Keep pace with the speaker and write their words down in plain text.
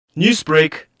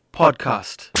Newsbreak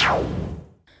podcast.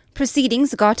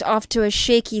 Proceedings got off to a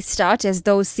shaky start as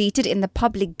those seated in the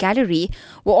public gallery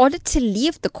were ordered to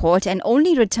leave the court and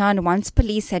only return once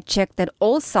police had checked that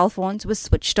all cell phones were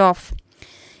switched off.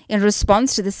 In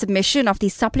response to the submission of the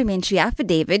supplementary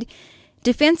affidavit,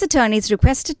 defense attorneys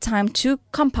requested time to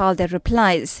compile their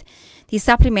replies. The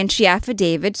supplementary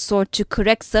affidavit sought to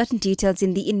correct certain details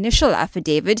in the initial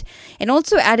affidavit and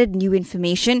also added new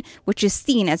information which is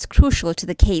seen as crucial to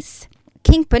the case.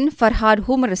 Kingpin Farhad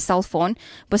Humar's cell phone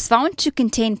was found to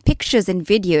contain pictures and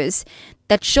videos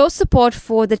that show support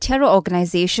for the terror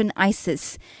organization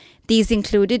ISIS. These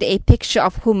included a picture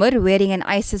of Humar wearing an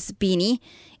ISIS beanie,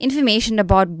 information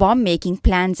about bomb-making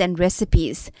plans and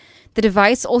recipes. The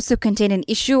device also contained an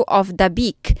issue of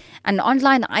Dabiq, an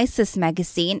online ISIS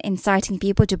magazine inciting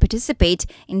people to participate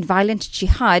in violent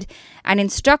jihad, and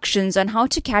instructions on how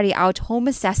to carry out home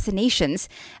assassinations,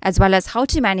 as well as how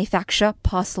to manufacture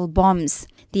parcel bombs.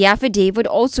 The affidavit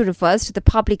also refers to the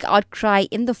public outcry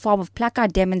in the form of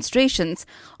placard demonstrations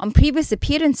on previous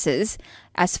appearances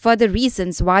as further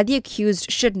reasons why the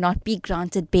accused should not be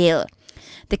granted bail.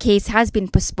 The case has been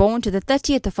postponed to the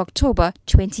 30th of October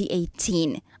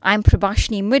 2018. I'm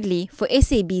Prabashini Moodley for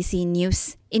SABC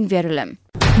News in Verulam.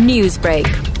 Newsbreak,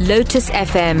 Lotus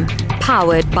FM,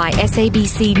 powered by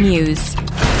SABC News.